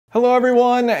Hello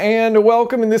everyone and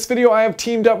welcome. In this video I have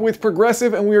teamed up with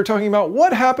Progressive and we are talking about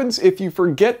what happens if you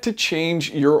forget to change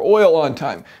your oil on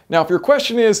time. Now if your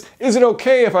question is it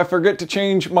okay if I forget to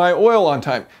change my oil on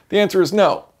time? The answer is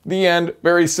no. The end,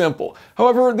 very simple.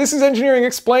 However, this is Engineering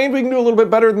Explained. We can do a little bit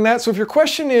better than that. So if your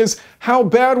question is, how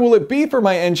bad will it be for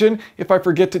my engine if I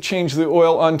forget to change the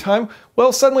oil on time?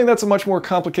 Well, suddenly that's a much more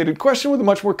complicated question with a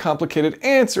much more complicated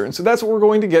answer. And so that's what we're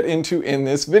going to get into in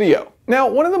this video. Now,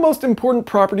 one of the most important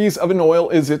properties of an oil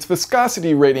is its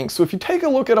viscosity rating. So if you take a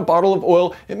look at a bottle of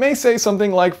oil, it may say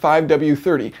something like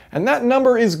 5W30, and that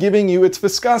number is giving you its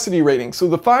viscosity rating. So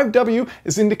the 5W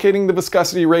is indicating the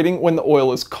viscosity rating when the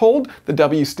oil is cold, the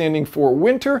W standing for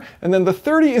winter, and then the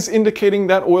 30 is indicating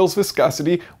that oil's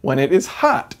viscosity when it is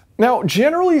hot. Now,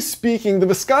 generally speaking, the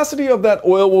viscosity of that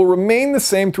oil will remain the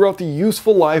same throughout the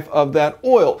useful life of that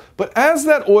oil. But as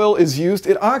that oil is used,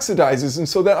 it oxidizes, and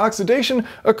so that oxidation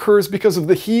occurs because of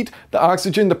the heat, the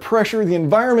oxygen, the pressure, the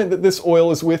environment that this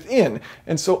oil is within.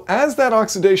 And so as that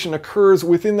oxidation occurs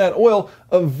within that oil,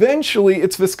 eventually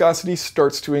its viscosity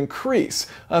starts to increase.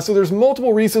 So there's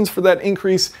multiple reasons for that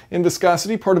increase in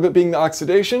viscosity, part of it being the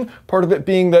oxidation, part of it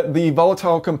being that the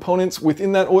volatile components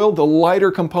within that oil, the lighter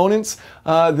components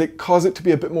that cause it to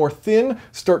be a bit more thin,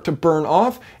 start to burn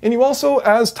off. And you also,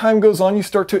 as time goes on, you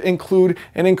start to include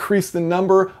and increase the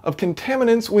number of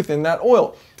contaminants within that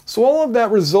oil. So all of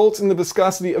that results in the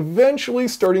viscosity eventually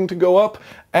starting to go up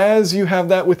as you have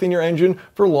that within your engine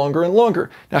for longer and longer.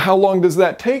 Now, how long does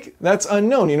that take? That's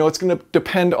unknown. You know, it's going to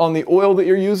depend on the oil that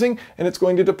you're using, and it's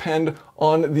going to depend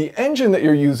on the engine that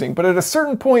you're using. But at a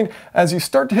certain point, as you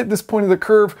start to hit this point of the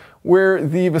curve where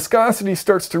the viscosity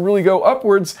starts to really go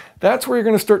upwards, that's where you're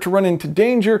going to start to run into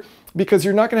danger, because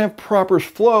you're not going to have proper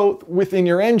flow within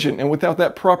your engine. And without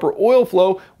that proper oil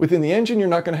flow within the engine, you're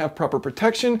not going to have proper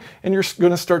protection, and you're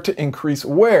going to start to increase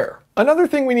wear. Another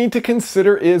thing we need to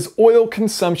consider is oil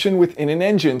consumption within an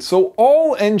engine. So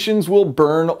all engines will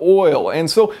burn oil.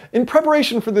 And so in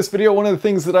preparation for this video, one of the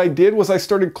things that I did was I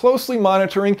started closely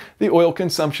monitoring the oil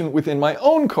consumption within my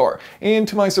own car. And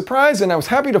to my surprise, and I was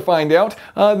happy to find out,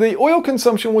 the oil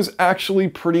consumption was actually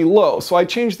pretty low. So I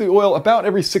changed the oil about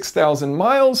every 6,000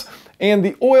 miles. And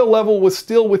the oil level was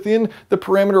still within the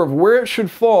parameter of where it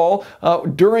should fall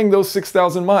during those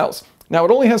 6,000 miles. Now,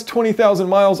 it only has 20,000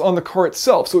 miles on the car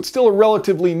itself, so it's still a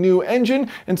relatively new engine,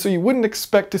 and so you wouldn't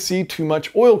expect to see too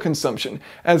much oil consumption.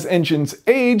 As engines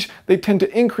age, they tend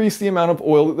to increase the amount of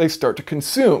oil that they start to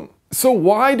consume. So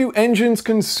why do engines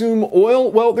consume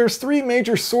oil? Well, there's three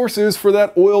major sources for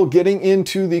that oil getting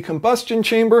into the combustion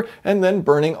chamber and then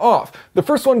burning off. The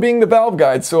first one being the valve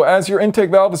guide. So as your intake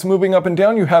valve is moving up and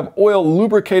down, you have oil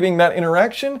lubricating that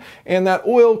interaction, and that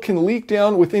oil can leak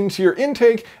down within your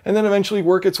intake and then eventually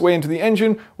work its way into the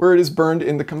engine where it is burned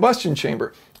in the combustion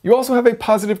chamber. You also have a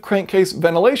positive crankcase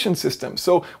ventilation system.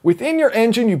 So within your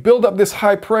engine, you build up this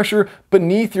high pressure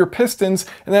beneath your pistons,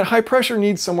 and that high pressure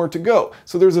needs somewhere to go.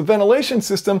 So there's a ventilation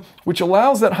system which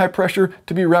allows that high pressure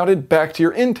to be routed back to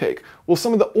your intake. Well,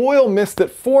 some of the oil mist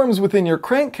that forms within your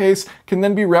crankcase can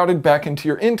then be routed back into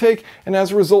your intake, and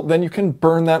as a result, then you can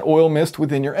burn that oil mist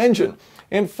within your engine.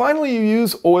 And finally, you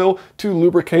use oil to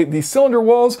lubricate the cylinder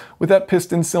walls with that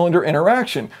piston-cylinder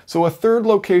interaction. So a third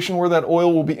location where that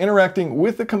oil will be interacting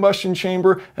with the combustion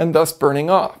chamber and thus burning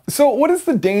off. So what is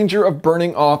the danger of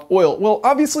burning off oil? Well,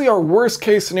 obviously our worst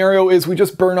case scenario is we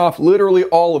just burn off literally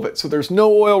all of it. So there's no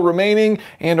oil remaining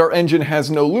and our engine has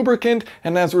no lubricant,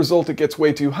 and as a result it gets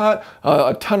way too hot.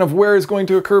 A ton of wear is going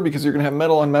to occur because you're going to have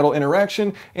metal on metal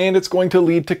interaction, and it's going to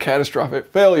lead to catastrophic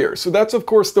failure. So that's of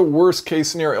course the worst case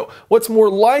scenario. What's more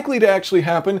likely to actually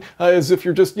happen is if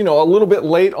you're just, a little bit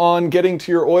late on getting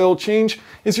to your oil change,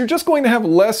 is you're just going to have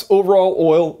less overall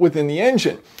oil within the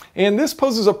engine. And this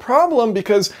poses a problem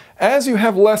because as you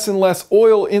have less and less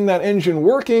oil in that engine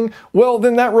working, well,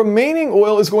 then that remaining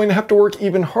oil is going to have to work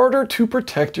even harder to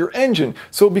protect your engine.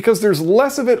 So because there's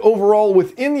less of it overall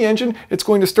within the engine, it's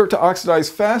going to start to oxidize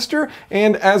faster,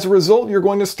 and as a result, you're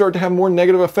going to start to have more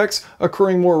negative effects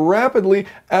occurring more rapidly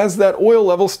as that oil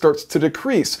level starts to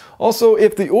decrease. Also,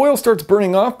 if the oil starts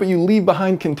burning off, but you leave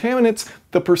behind contaminants,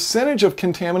 the percentage of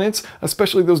contaminants,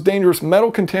 especially those dangerous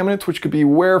metal contaminants, which could be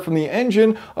wear from the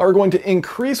engine, are going to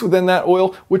increase within that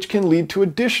oil, which can lead to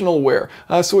additional wear.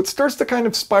 So it starts to kind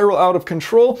of spiral out of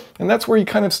control, and that's where you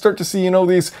kind of start to see,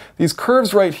 these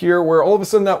curves right here, where all of a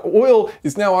sudden that oil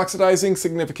is now oxidizing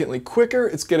significantly quicker,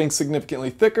 it's getting significantly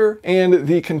thicker, and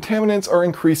the contaminants are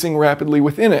increasing rapidly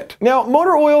within it. Now,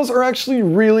 motor oils are actually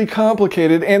really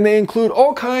complicated, and they include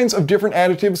all kinds of different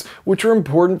additives which are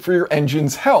important for your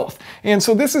engine's health. And And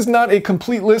so this is not a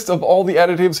complete list of all the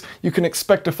additives you can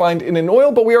expect to find in an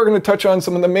oil, but we are going to touch on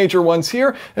some of the major ones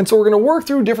here. And so we're going to work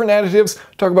through different additives,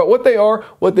 talk about what they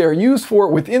are used for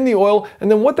within the oil,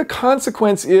 and then what the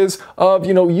consequence is of,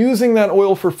 using that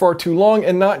oil for far too long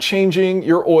and not changing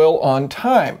your oil on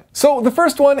time. So the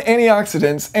first one,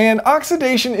 antioxidants, and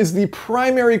oxidation is the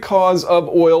primary cause of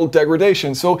oil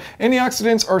degradation. So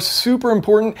antioxidants are super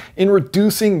important in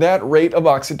reducing that rate of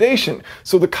oxidation.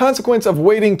 So the consequence of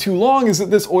waiting too long is that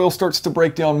this oil starts to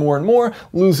break down more and more,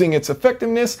 losing its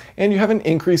effectiveness, and you have an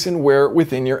increase in wear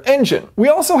within your engine. We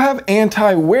also have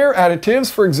anti-wear additives.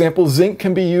 For example, zinc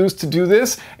can be used to do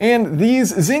this, and these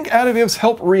zinc additives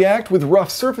help react with rough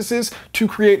surfaces to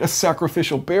create a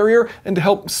sacrificial barrier and to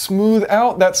help smooth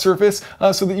out that surface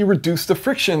so that you reduce the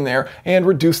friction there and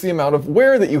reduce the amount of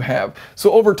wear that you have.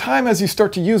 So over time, as you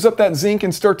start to use up that zinc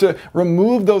and start to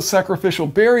remove those sacrificial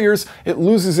barriers, it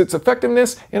loses its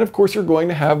effectiveness, and of course you're going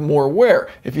to have more wear.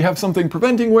 If you have something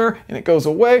preventing wear and it goes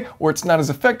away, or it's not as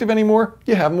effective anymore,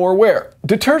 you have more wear.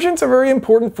 Detergents are very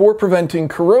important for preventing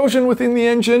corrosion within the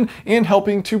engine and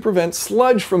helping to prevent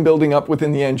sludge from building up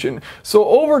within the engine. So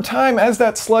over time, as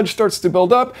that sludge starts to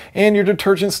build up and your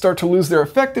detergents start to lose their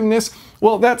effectiveness,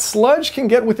 well, that sludge can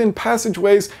get within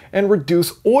passageways and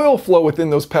reduce oil flow within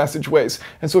those passageways.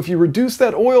 And so if you reduce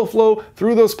that oil flow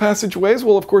through those passageways,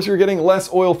 well, of course, you're getting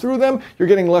less oil through them, you're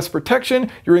getting less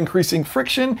protection, you're increasing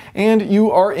friction, and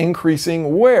you are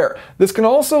increasing wear. This can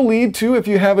also lead to, if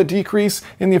you have a decrease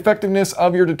in the effectiveness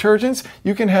of your detergents,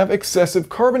 you can have excessive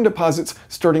carbon deposits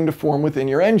starting to form within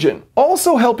your engine.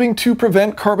 Also helping to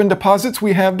prevent carbon deposits,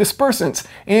 we have dispersants.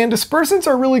 And dispersants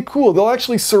are really cool. They'll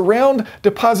actually surround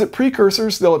deposit precursors.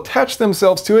 They'll attach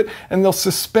themselves to it, and they'll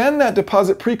suspend that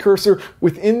deposit precursor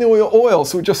within the oil.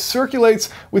 So it just circulates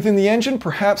within the engine.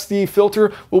 Perhaps the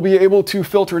filter will be able to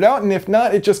filter it out, and if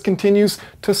not, it just continues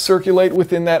to circulate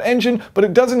within that engine, but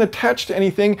it doesn't attach to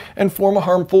anything and form a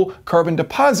harmful carbon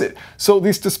deposit. So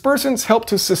these dispersants help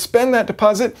to suspend that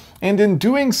deposit, and in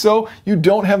doing so, you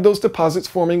don't have those deposits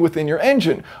forming within your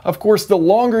engine. Of course, the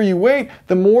longer you wait,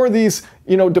 the more these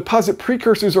deposit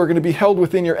precursors are going to be held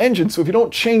within your engine. So if you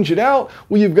don't change it out,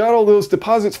 well, you've got all those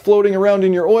deposits floating around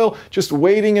in your oil, just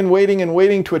waiting and waiting and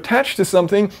waiting to attach to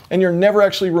something, and you're never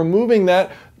actually removing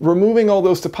all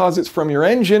those deposits from your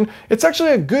engine. It's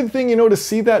actually a good thing, to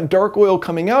see that dark oil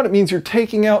coming out. It means you're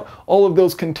taking out all of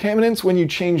those contaminants when you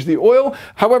change the oil.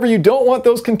 However, you don't want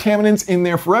those contaminants in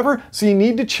there forever, so you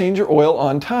need to change your oil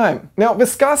on time. Now,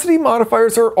 viscosity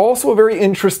modifiers are also a very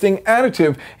interesting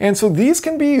additive, and so these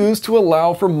can be used to allow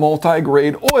for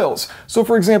multi-grade oils. So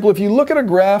for example, if you look at a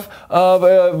graph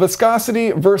of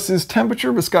viscosity versus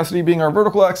temperature, viscosity being our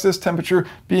vertical axis, temperature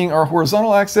being our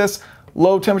horizontal axis,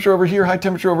 low temperature over here, high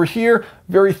temperature over here,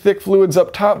 very thick fluids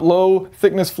up top, low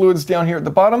thickness fluids down here at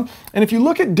the bottom. And if you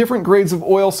look at different grades of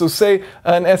oil, so say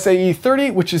an SAE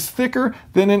 30, which is thicker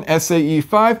than an SAE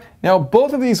 5, now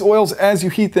both of these oils, as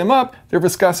you heat them up, their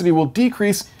viscosity will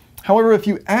decrease. However, if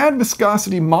you add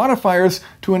viscosity modifiers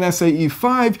to an SAE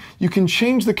 5, you can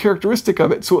change the characteristic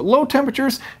of it. So at low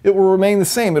temperatures, it will remain the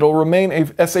same. It'll remain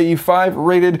a SAE 5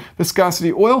 rated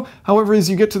viscosity oil. However,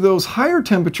 as you get to those higher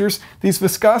temperatures, these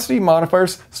viscosity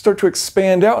modifiers start to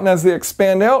expand out, and as they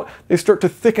expand out, they start to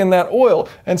thicken that oil.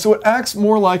 And so it acts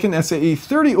more like an SAE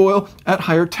 30 oil at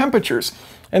higher temperatures.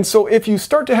 And so if you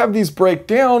start to have these break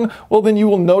down, well, then you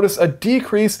will notice a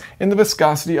decrease in the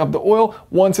viscosity of the oil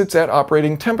once it's at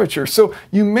operating temperature. So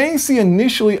you may see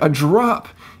initially a drop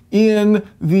in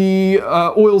the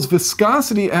oil's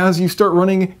viscosity as you start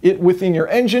running it within your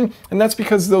engine, and that's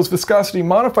because those viscosity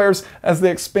modifiers, as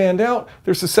they expand out,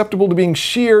 they're susceptible to being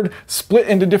sheared, split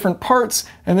into different parts,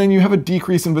 and then you have a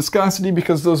decrease in viscosity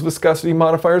because those viscosity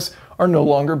modifiers are no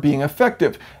longer being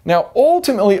effective. Now,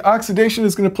 ultimately, oxidation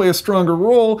is going to play a stronger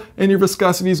role and your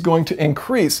viscosity is going to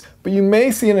increase, but you may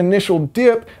see an initial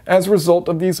dip as a result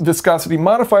of these viscosity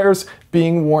modifiers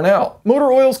being worn out.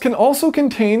 Motor oils can also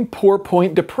contain pour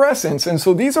point depressants, and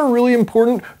so these are really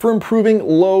important for improving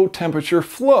low temperature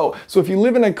flow. So if you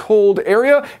live in a cold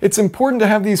area, it's important to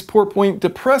have these pour point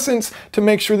depressants to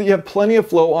make sure that you have plenty of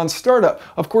flow on startup.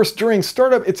 Of course, during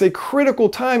startup, it's a critical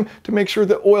time to make sure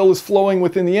that oil is flowing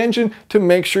within the engine to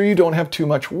make sure you don't have too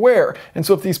much wear. And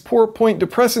so if these pour point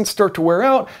depressants start to wear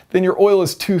out, then your oil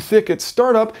is too thick at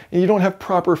startup and you don't have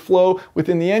proper flow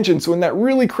within the engine. So in that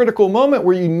really critical moment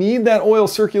where you need that oil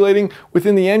circulating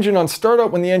within the engine on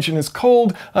startup when the engine is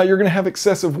cold, you're going to have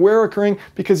excessive wear occurring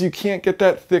because you can't get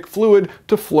that thick fluid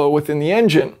to flow within the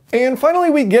engine. And finally,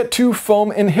 we get to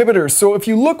foam inhibitors. So if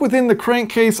you look within the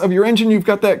crankcase of your engine, you've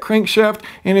got that crankshaft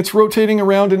and it's rotating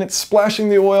around and it's splashing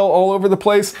the oil all over the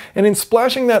place. And in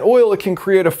splashing that oil, oil, it can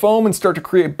create a foam and start to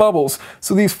create bubbles.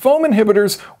 So these foam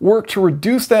inhibitors work to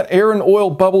reduce that air and oil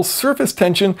bubble surface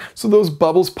tension so those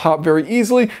bubbles pop very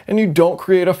easily and you don't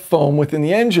create a foam within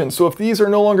the engine. So if these are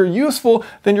no longer useful,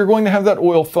 then you're going to have that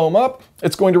oil foam up.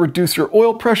 It's going to reduce your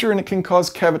oil pressure and it can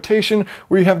cause cavitation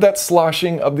where you have that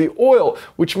sloshing of the oil,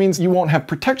 which means you won't have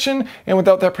protection, and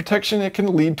without that protection it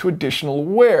can lead to additional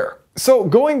wear. So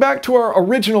going back to our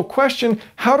original question,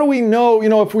 how do we know,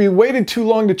 if we waited too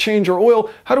long to change our oil,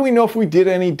 how do we know if we did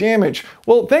any damage?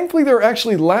 Well, thankfully there are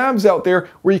actually labs out there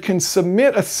where you can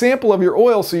submit a sample of your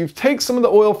oil. So you take some of the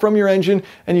oil from your engine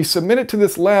and you submit it to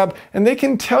this lab and they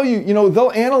can tell you,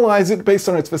 they'll analyze it based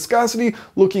on its viscosity,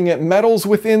 looking at metals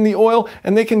within the oil,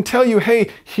 and they can tell you, hey,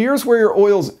 here's where your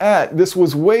oil's at. This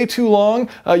was way too long.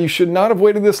 You should not have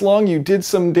waited this long. You did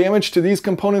some damage to these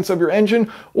components of your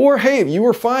engine. Or hey, you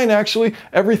were fine. Actually,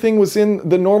 everything was in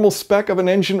the normal spec of an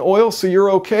engine oil, so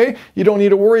you're okay. You don't need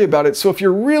to worry about it. So if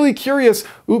you're really curious,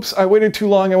 oops, I waited too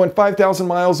long, I went 5,000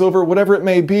 miles over, whatever it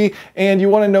may be, and you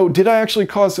want to know, did I actually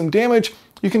cause some damage?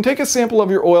 You can take a sample of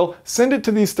your oil, send it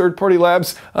to these third-party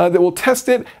labs that will test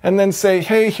it and then say,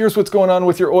 hey, here's what's going on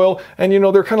with your oil. And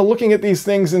they're kind of looking at these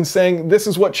things and saying, this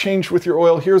is what changed with your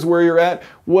oil. Here's where you're at.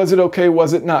 Was it okay?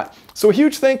 Was it not? So a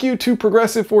huge thank you to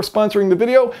Progressive for sponsoring the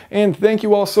video. And thank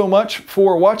you all so much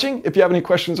for watching. If you have any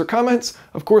questions or comments,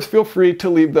 of course, feel free to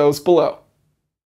leave those below.